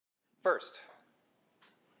First,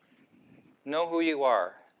 know who you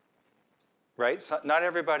are, right? So not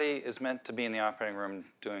everybody is meant to be in the operating room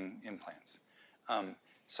doing implants.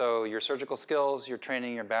 So your surgical skills, your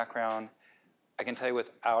training, your background, I can tell you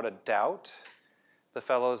without a doubt, the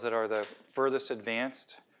fellows that are the furthest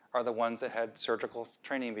advanced are the ones that had surgical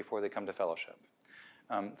training before they come to fellowship.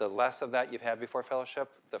 The less of that you've had before fellowship,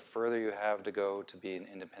 the further you have to go to be an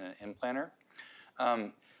independent implanter.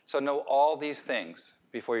 So know all these things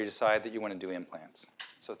before you decide that you want to do implants.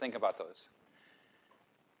 So think about those.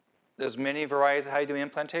 There's many varieties of how you do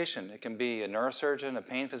implantation. It can be a neurosurgeon, a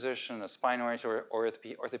pain physician, a spine-oriented or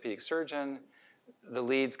orthopedic surgeon. The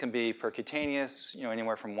leads can be percutaneous,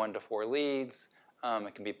 anywhere from 1 to 4 leads.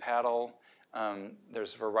 It can be paddle.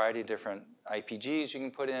 There's a variety of different IPGs you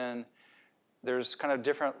can put in. There's kind of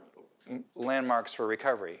different landmarks for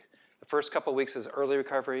recovery. The first couple of weeks is early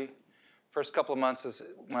recovery. First couple of months is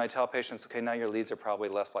when I tell patients, okay, now your leads are probably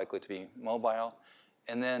less likely to be mobile.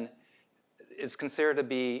 And then it's considered to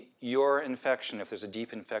be your infection if there's a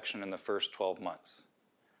deep infection in the first 12 months.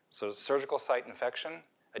 So surgical site infection,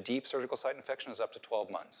 a deep surgical site infection is up to 12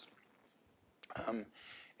 months.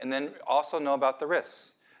 And then also know about the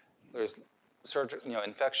risks. There's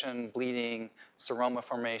infection, bleeding, seroma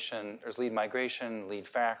formation, there's lead migration, lead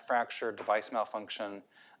fracture, device malfunction,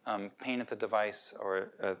 pain at the device or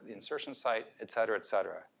the insertion site, et cetera, et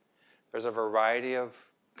cetera. There's a variety of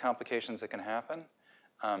complications that can happen.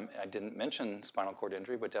 I didn't mention spinal cord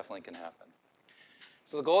injury, but definitely can happen.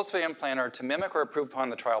 So the goals for the implant are to mimic or improve upon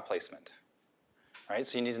the trial placement. Right?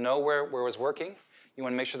 So you need to know where it was working. You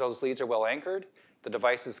want to make sure those leads are well anchored, the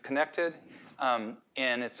device is connected, and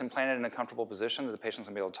it's implanted in a comfortable position that the patient's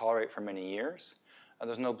going to be able to tolerate for many years.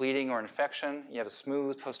 There's no bleeding or infection. You have a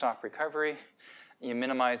smooth post-op recovery. You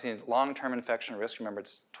minimize the long-term infection risk. Remember,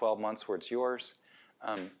 it's 12 months where it's yours.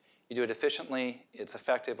 You do it efficiently. It's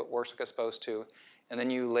effective. It works like it's supposed to. And then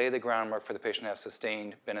you lay the groundwork for the patient to have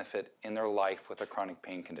sustained benefit in their life with a chronic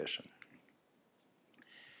pain condition.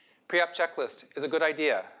 Pre-op checklist is a good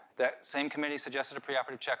idea. That same committee suggested a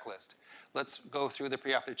preoperative checklist. Let's go through the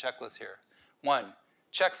preoperative checklist here. 1,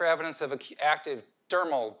 check for evidence of active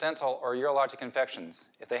dermal, dental, or urologic infections.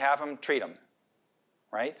 If they have them, treat them,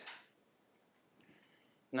 right?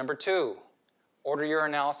 Number 2, order your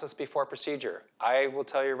analysis before procedure. I will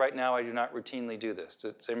tell you right now, I do not routinely do this.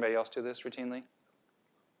 Does anybody else do this routinely?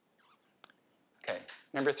 Okay.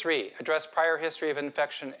 Number 3, address prior history of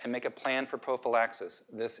infection and make a plan for prophylaxis.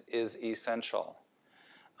 This is essential.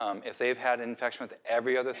 If they've had an infection with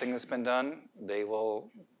every other thing that's been done,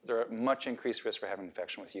 they're at much increased risk for having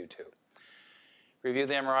infection with you too. Review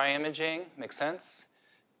the MRI imaging, makes sense.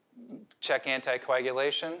 Check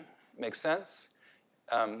anticoagulation, makes sense,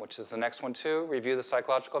 which is the next one too. Review the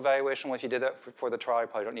psychological evaluation. Well, if you did that for the trial, you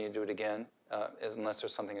probably don't need to do it again, unless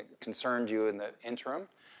there's something that concerned you in the interim.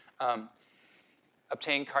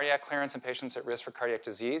 Obtain cardiac clearance in patients at risk for cardiac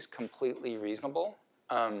disease, completely reasonable.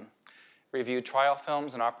 Review trial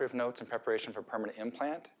films and operative notes in preparation for permanent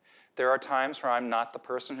implant. There are times where I'm not the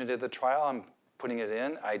person who did the trial, I'm putting it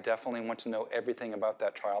in. I definitely want to know everything about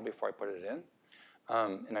that trial before I put it in.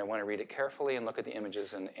 And I want to read it carefully and look at the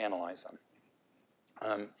images and analyze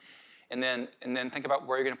them. And then think about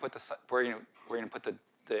where you're going to put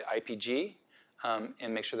the IPG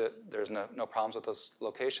and make sure that there's no problems with those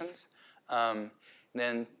locations.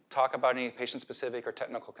 Then talk about any patient-specific or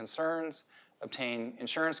technical concerns. Obtain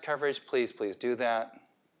insurance coverage. Please, please do that.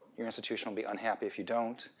 Your institution will be unhappy if you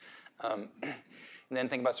don't. And then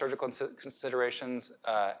think about surgical considerations.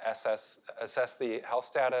 Assess the health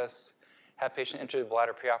status. Have patient enter the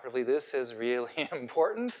bladder preoperatively. This is really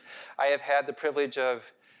important. I have had the privilege of,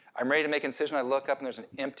 I'm ready to make an incision. I look up and there's an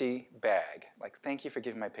empty bag. Like, thank you for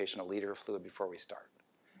giving my patient a liter of fluid before we start.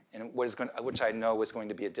 And which I know is going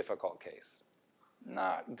to be a difficult case.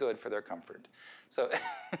 Not good for their comfort. So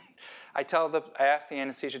I ask the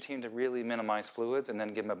anesthesia team to really minimize fluids and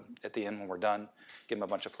then give them, at the end when we're done, give them a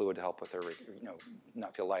bunch of fluid to help with their,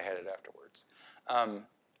 not feel lightheaded afterwards.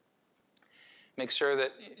 Make sure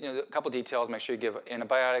that, a couple details, make sure you give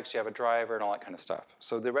antibiotics, you have a driver, and all that kind of stuff.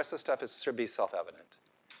 So the rest of the stuff should be self-evident.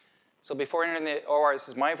 So before entering the OR, this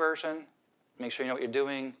is my version. Make sure you know what you're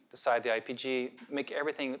doing, decide the IPG, make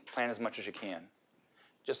everything plan as much as you can.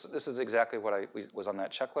 This is exactly what was on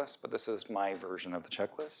that checklist, but this is my version of the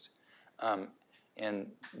checklist. And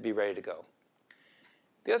be ready to go.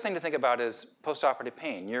 The other thing to think about is postoperative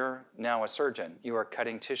pain. You're now a surgeon. You are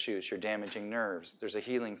cutting tissues. You're damaging nerves. There's a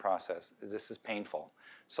healing process. This is painful.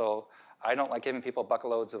 So I don't like giving people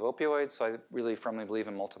bucketloads of opioids, so I really firmly believe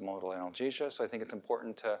in multimodal analgesia. So I think it's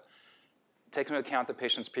important to Take into account the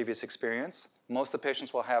patient's previous experience. Most of the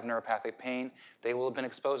patients will have neuropathic pain. They will have been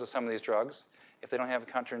exposed to some of these drugs. If they don't have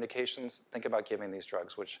contraindications, think about giving these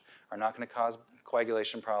drugs, which are not going to cause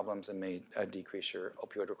coagulation problems and may decrease your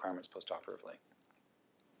opioid requirements postoperatively.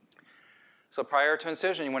 So prior to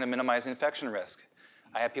incision, you want to minimize infection risk.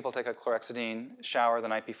 I had people take a chlorhexidine shower the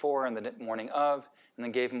night before and the morning of, and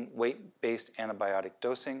then gave them weight-based antibiotic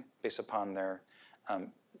dosing based upon their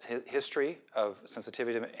history of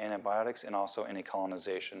sensitivity to antibiotics and also any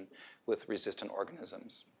colonization with resistant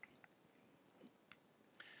organisms.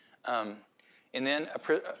 And then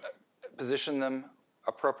position them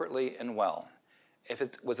appropriately and well. If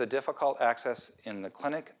it was a difficult access in the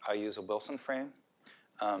clinic, I use a Wilson frame,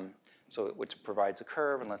 which provides a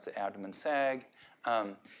curve and lets the abdomen sag.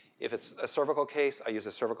 If it's a cervical case, I use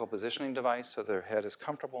a cervical positioning device so their head is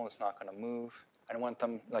comfortable and it's not going to move. I don't want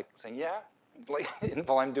them like saying, yeah, like,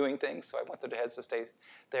 while I'm doing things, so I want their heads to stay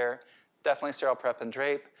there. Definitely sterile prep and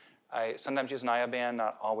drape. I sometimes use an IO-band,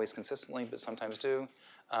 not always consistently, but sometimes do.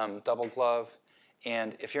 Double glove.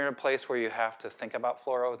 And if you're in a place where you have to think about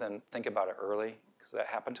fluoro, then think about it early, because that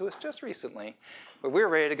happened to us just recently. But we were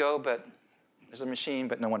ready to go, but there's a machine,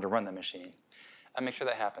 but no one to run the machine. I make sure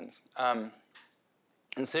that happens.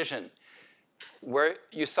 Incision. Where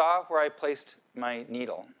you saw where I placed my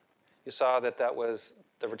needle, you saw that that was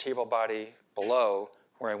the vertebral body below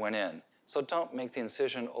where I went in. So don't make the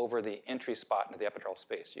incision over the entry spot into the epidural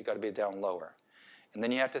space. You've got to be down lower. And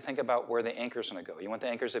then you have to think about where the anchor is going to go. You want the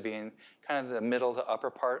anchors to be in kind of the middle to upper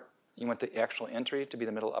part. You want the actual entry to be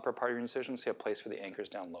the middle upper part of your incision, so you have a place for the anchors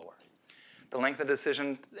down lower. The length of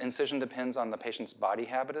the incision depends on the patient's body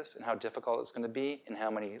habitus and how difficult it's going to be and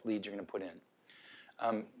how many leads you're going to put in.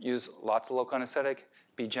 Use lots of local anesthetic.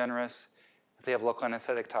 Be generous. If they have local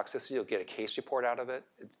anesthetic toxicity, you'll get a case report out of it.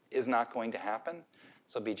 It is not going to happen,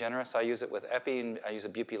 so be generous. I use it with epi, and I use a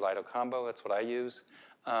bupi-lido combo. That's what I use.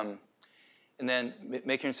 And then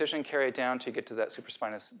make your incision, carry it down till you get to that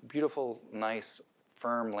supraspinous, beautiful, nice,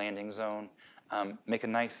 firm landing zone. Make a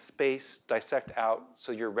nice space, dissect out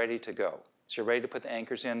so you're ready to go. So you're ready to put the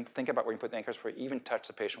anchors in. Think about where you put the anchors before you even touch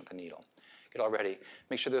the patient with the needle. Get all ready.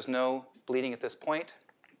 Make sure there's no bleeding at this point.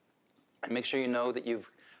 And make sure you know that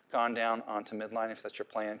you've gone down onto midline if that's your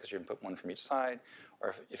plan, because you're going to put one from each side.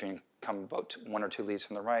 Or if you can come about 1 or 2 leads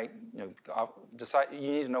from the right, you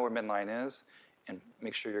need to know where midline is and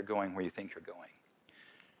make sure you're going where you think you're going.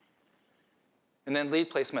 And then lead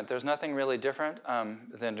placement. There's nothing really different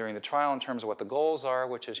than during the trial in terms of what the goals are,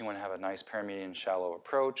 which is you want to have a nice paramedian shallow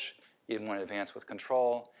approach. You want to advance with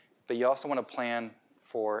control. But you also want to plan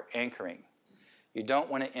for anchoring. You don't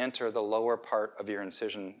want to enter the lower part of your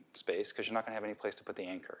incision space because you're not going to have any place to put the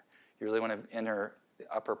anchor. You really want to enter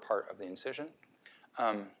the upper part of the incision.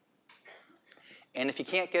 And if you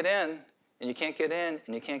can't get in, and you can't get in,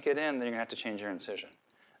 and you can't get in, then you're going to have to change your incision.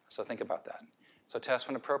 So think about that. So test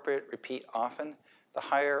when appropriate, repeat often. The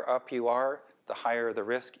higher up you are, the higher the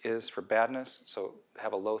risk is for badness. So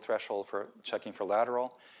have a low threshold for checking for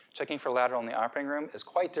lateral. Checking for lateral in the operating room is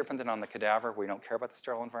quite different than on the cadaver where you don't care about the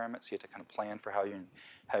sterile environment, so you have to kind of plan for how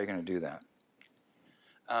you're going to do that.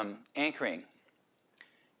 Anchoring.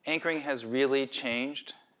 Anchoring has really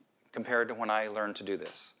changed compared to when I learned to do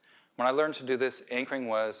this. When I learned to do this, anchoring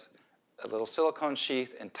was a little silicone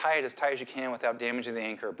sheath and tie it as tight as you can without damaging the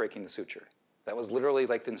anchor or breaking the suture. That was literally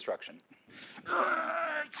like the instruction.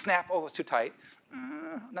 Snap, oh, it's too tight.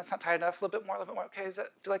 That's not tight enough, a little bit more, Okay, does that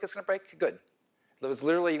feel like it's going to break? Good. It was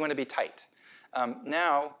literally you want to be tight.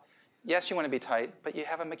 Now, yes, you want to be tight, but you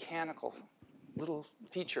have a mechanical little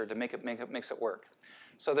feature to makes it work.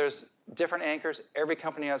 So there's different anchors. Every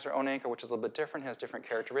company has their own anchor, which is a little bit different, has different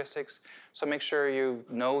characteristics. So make sure you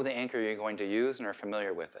know the anchor you're going to use and are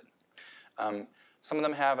familiar with it. Some of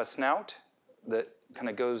them have a snout that kind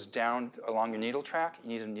of goes down along your needle track.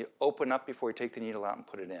 You need to open up before you take the needle out and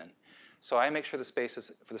put it in. So I make sure the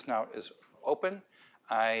space for the snout is open.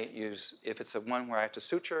 I use, if it's a one where I have to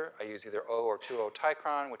suture, I use either O or 2O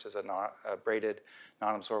Ticron, which is a braided,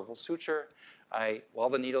 non-absorbable suture. While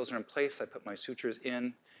the needles are in place, I put my sutures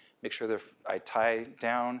in, make sure I tie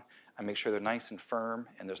down, I make sure they're nice and firm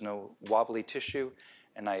and there's no wobbly tissue,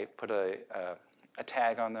 and I put a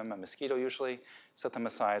tag on them, a mosquito usually, set them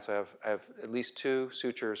aside. So I have at least 2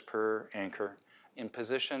 sutures per anchor in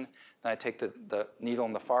position. Then I take the needle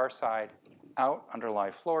on the far side out under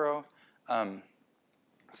live fluoro,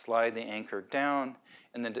 slide the anchor down,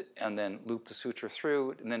 and then loop the suture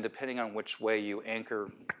through. And then depending on which way you anchor,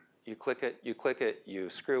 you click it, you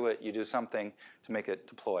screw it, you do something to make it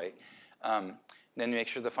deploy. Then you make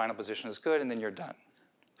sure the final position is good, and then you're done.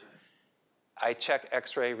 I check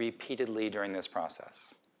X-ray repeatedly during this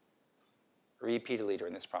process. repeatedly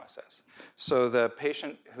during this process. So the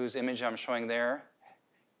patient whose image I'm showing there,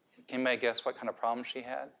 can anybody guess what kind of problem she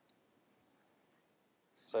had?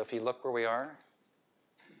 So if you look where we are,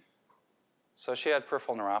 so she had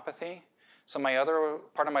peripheral neuropathy. So my other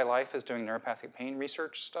part of my life is doing neuropathic pain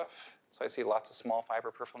research stuff. So I see lots of small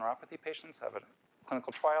fiber peripheral neuropathy patients. I have a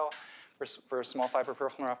clinical trial for small fiber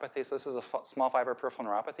peripheral neuropathy. So this is a small fiber peripheral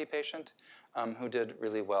neuropathy patient who did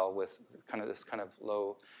really well with this kind of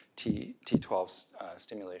low T12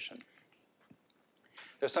 stimulation.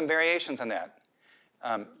 There's some variations on that.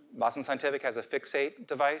 Boston Scientific has a fixate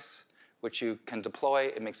device, which you can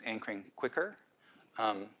deploy. It makes anchoring quicker.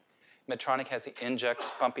 Medtronic has the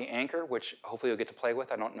Injex bumpy anchor, which hopefully you'll get to play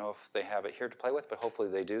with. I don't know if they have it here to play with, but hopefully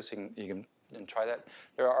they do, so you can try that.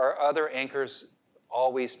 There are other anchors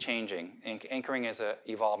always changing. Anchoring is an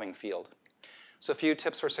evolving field. So a few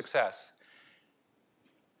tips for success.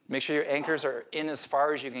 Make sure your anchors are in as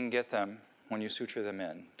far as you can get them when you suture them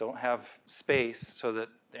in. Don't have space so that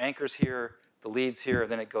the anchor's here, the lead's here,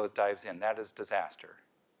 then it dives in. That is disaster,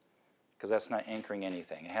 because that's not anchoring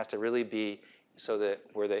anything. It has to really be so that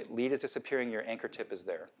where the lead is disappearing, your anchor tip is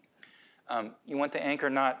there. You want the anchor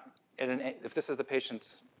not, if this is the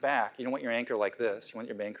patient's back, you don't want your anchor like this. You want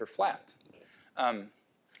your anchor flat.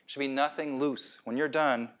 Should be nothing loose. When you're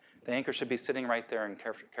done, the anchor should be sitting right there and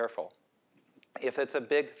careful. If it's a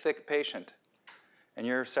big, thick patient and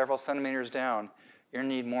you're several centimeters down, you're going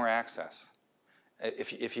to need more access.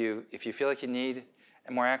 If you feel like you need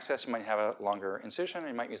more access, you might have a longer incision, and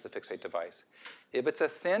you might use the fixate device. If it's a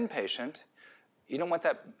thin patient, you don't want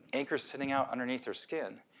that anchor sitting out underneath their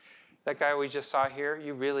skin. That guy we just saw here,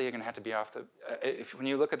 you really are going to have to be off the... when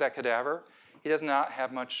you look at that cadaver, he does not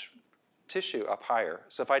have much tissue up higher.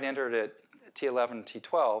 So if I'd entered at T11,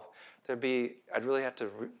 T12, I'd really have to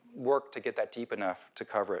work to get that deep enough to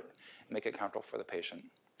cover it and make it comfortable for the patient.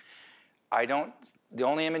 The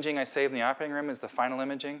only imaging I save in the operating room is the final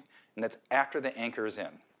imaging, and that's after the anchor is in.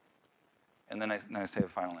 And then I save the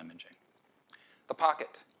final imaging. The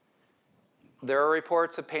pocket. There are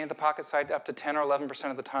reports of pain at the pocket site up to 10 or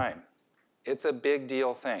 11% of the time. It's a big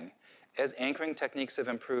deal thing. As anchoring techniques have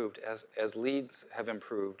improved, as leads have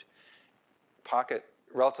improved,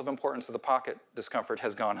 relative importance of the pocket discomfort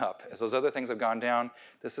has gone up. As those other things have gone down,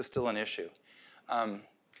 this is still an issue.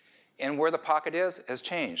 And where the pocket is has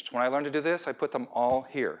changed. When I learned to do this, I put them all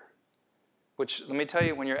here, which, let me tell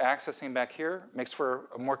you, when you're accessing back here, makes for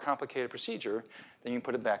a more complicated procedure than you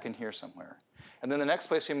put it back in here somewhere. And then the next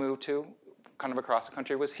place we moved to, kind of across the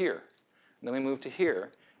country, was here. And then we moved to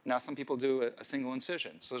here. Now some people do a single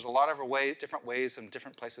incision. So there's a lot of different ways and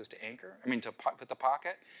different places to anchor. To put the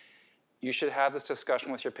pocket. You should have this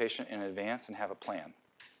discussion with your patient in advance and have a plan.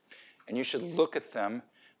 And you should look at them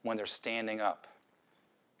when they're standing up.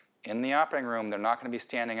 In the operating room, they're not going to be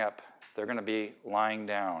standing up. They're going to be lying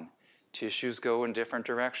down. Tissues go in different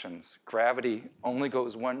directions. Gravity only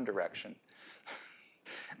goes one direction.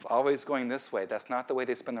 It's always going this way. That's not the way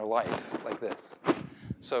they spend their life, like this.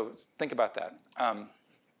 So think about that.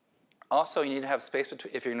 Also, you need to have space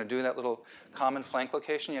between, if you're going to do that little common flank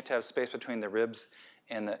location, you have to have space between the ribs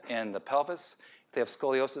and the pelvis. If they have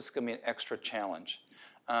scoliosis, it's going to be an extra challenge.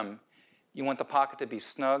 You want the pocket to be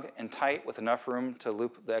snug and tight with enough room to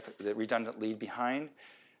loop the redundant lead behind.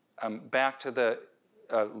 Back to the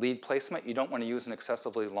lead placement, you don't want to use an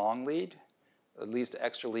excessively long lead. It leads to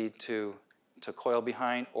extra lead to coil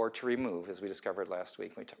behind or to remove, as we discovered last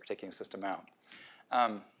week when we were taking the system out.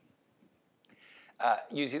 Either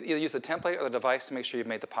use the template or the device to make sure you've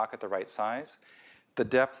made the pocket the right size. The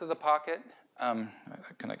depth of the pocket,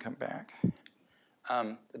 can I come back?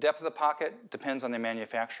 The depth of the pocket depends on the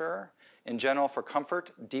manufacturer. In general, for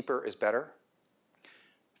comfort, deeper is better.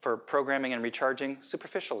 For programming and recharging,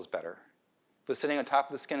 superficial is better. If it was sitting on top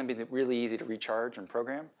of the skin, it'd be really easy to recharge and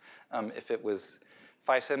program. If it was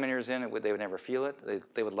 5 centimeters in, they would never feel it.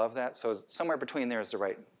 They would love that. So somewhere between there is the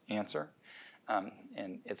right answer.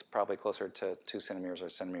 And it's probably closer to 2 centimeters or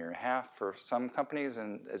 1.5 centimeters for some companies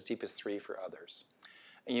and as deep as 3 for others.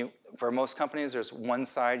 For most companies, there's one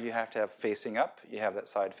side you have to have facing up. You have that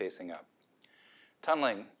side facing up.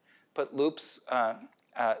 Tunneling. Put loops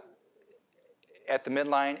at the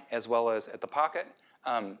midline as well as at the pocket.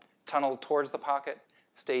 Tunnel towards the pocket.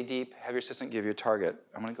 Stay deep. Have your assistant give you a target.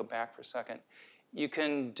 I'm going to go back for a second. You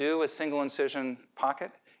can do a single incision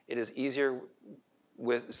pocket. It is easier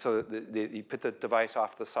so you put the device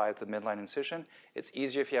off the side of the midline incision. It's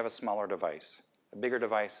easier if you have a smaller device. A bigger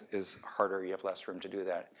device is harder. You have less room to do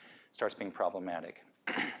that. It starts being problematic.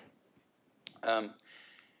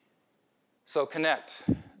 So connect.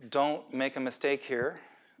 Don't make a mistake here.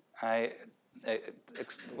 I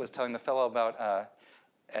was telling the fellow about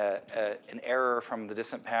an error from the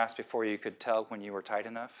distant past before you could tell when you were tight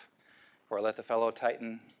enough, or let the fellow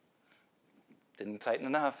tighten, didn't tighten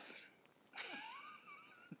enough.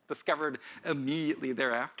 Discovered immediately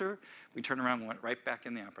thereafter, we turned around and went right back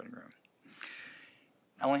in the operating room.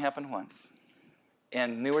 It only happened once.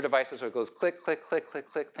 And newer devices where it goes click, click, click, click,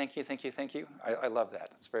 click, thank you, thank you, thank you. I love that.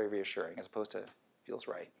 It's very reassuring as opposed to feels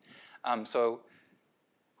right. So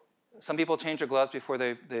some people change their gloves before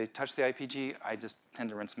they touch the IPG. I just tend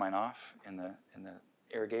to rinse mine off in the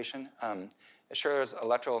irrigation. Assures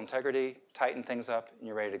electrical integrity, tighten things up, and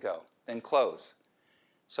you're ready to go. Then close.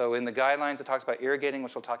 So in the guidelines, it talks about irrigating,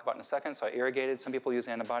 which we'll talk about in a second. So I irrigated. Some people use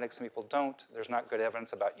antibiotics, some people don't. There's not good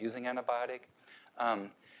evidence about using antibiotic.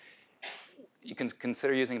 You can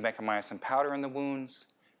consider using vancomycin powder in the wounds.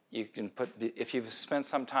 You can put, if you've spent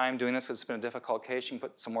some time doing this, it's been a difficult case, you can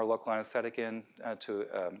put some more local anesthetic in to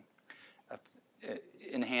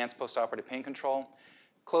enhance postoperative pain control.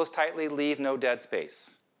 Close tightly, leave no dead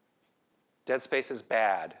space. Dead space is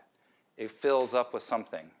bad. It fills up with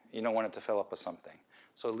something. You don't want it to fill up with something.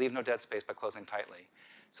 So leave no dead space by closing tightly.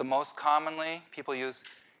 So most commonly, people use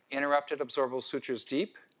interrupted absorbable sutures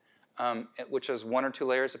deep, which is 1 or 2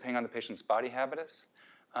 layers depending on the patient's body habitus.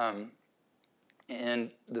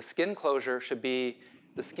 And the skin closure should be,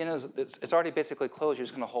 the skin is, it's already basically closed, you're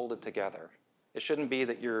just going to hold it together. It shouldn't be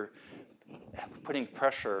that you're putting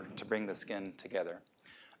pressure to bring the skin together.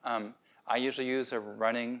 I usually use a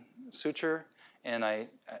running suture, and I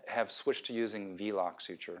have switched to using V-lock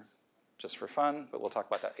suture just for fun, but we'll talk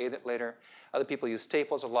about that later. Other people use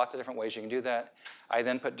staples. There's lots of different ways you can do that. I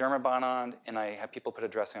then put Dermabond on, and I have people put a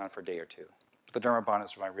dressing on for a day or 2. The Dermabond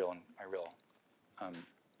is my real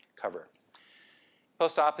cover.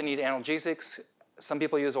 Post-op, they need analgesics. Some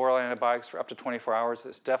people use oral antibiotics for up to 24 hours.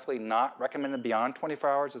 It's definitely not recommended beyond 24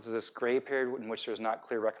 hours. This is this gray period in which there's not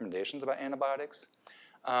clear recommendations about antibiotics.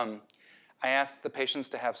 I ask the patients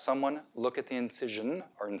to have someone look at the incision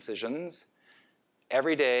or incisions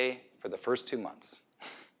every day for the first 2 months.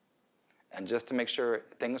 And just to make sure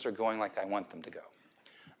things are going like I want them to go.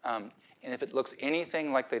 And if it looks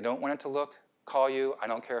anything like they don't want it to look, call you. I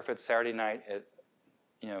don't care if it's Saturday night at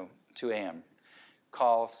 2 a.m.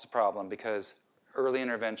 Call if it's a problem, because early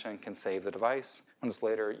intervention can save the device. When it's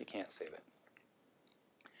later, you can't save it.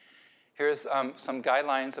 Here's some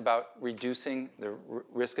guidelines about reducing the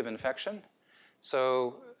risk of infection.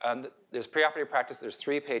 So there's preoperative practice. There's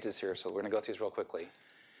 3 pages here, so we're going to go through these real quickly.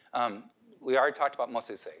 We already talked about most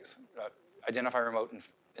of these things. Identify remote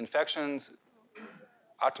infections,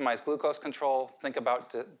 optimize glucose control, think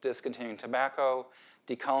about discontinuing tobacco,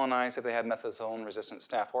 decolonize if they have methicillin-resistant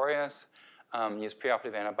Staph aureus, use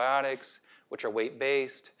preoperative antibiotics, which are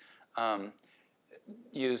weight-based,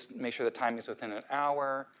 make sure the timing is within an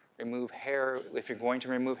hour, remove hair, if you're going to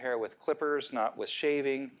remove hair, with clippers, not with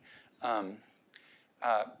shaving,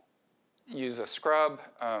 use a scrub,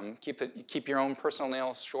 keep your own personal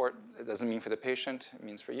nails short. It doesn't mean for the patient, it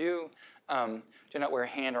means for you. Do not wear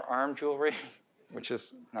hand or arm jewelry, which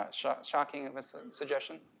is not shocking of a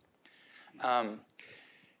suggestion.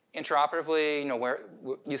 Intraoperatively,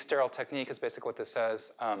 use sterile technique is basically what this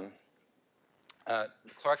says.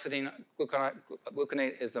 Chlorhexidine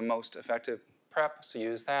gluconate is the most effective prep, so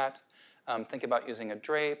use that. Think about using a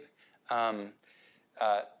drape.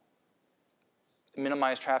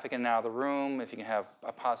 Minimize traffic in and out of the room. If you can have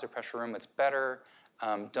a positive pressure room, it's better.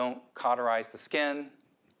 Don't cauterize the skin.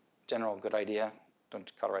 General good idea.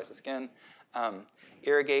 Don't cauterize the skin.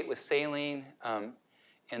 Irrigate with saline,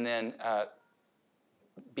 and then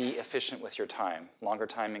be efficient with your time. Longer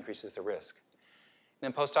time increases the risk.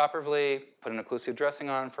 And then postoperatively, put an occlusive dressing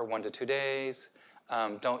on for 1 to 2 days.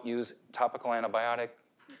 Don't use topical antibiotic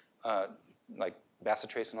like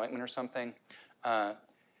bacitracin ointment or something.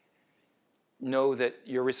 Know that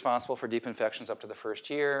you're responsible for deep infections up to the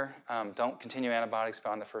first year. Don't continue antibiotics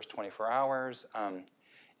beyond the first 24 hours.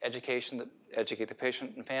 Educate the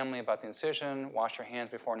patient and family about the incision. Wash your hands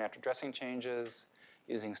before and after dressing changes.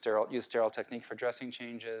 Use sterile technique for dressing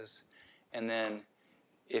changes. And then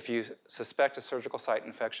if you suspect a surgical site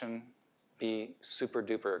infection, be super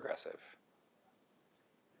duper aggressive.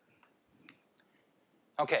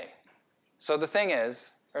 Okay, so the thing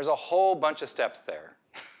is, there's a whole bunch of steps there.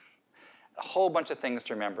 A whole bunch of things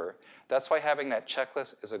to remember. That's why having that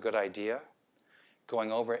checklist is a good idea.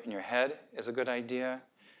 Going over it in your head is a good idea.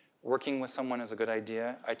 Working with someone is a good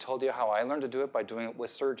idea. I told you how I learned to do it by doing it with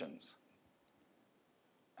surgeons.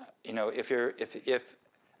 If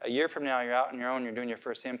a year from now you're out on your own, you're doing your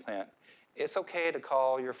first implant, it's okay to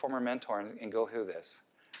call your former mentor and go through this.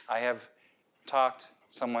 I have talked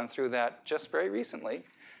someone through that just very recently,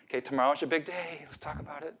 Okay, tomorrow's your big day. Let's talk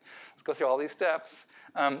about it. Let's go through all these steps.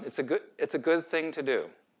 It's a good thing to do.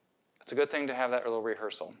 It's a good thing to have that little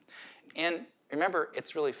rehearsal. And remember,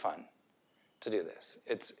 it's really fun to do this.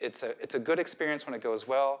 It's a good experience when it goes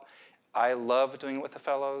well. I love doing it with the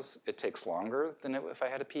fellows. It takes longer than if I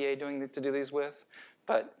had a PA to do these with.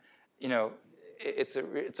 But you know, it's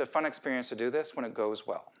a fun experience to do this when it goes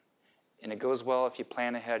well. And it goes well if you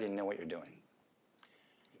plan ahead and you know what you're doing.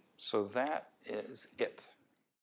 So that is it.